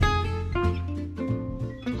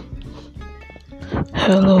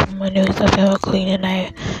Hello, my name is nathhh, and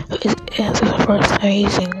this is the first time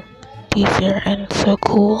using these here, and it's so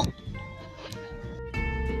cool.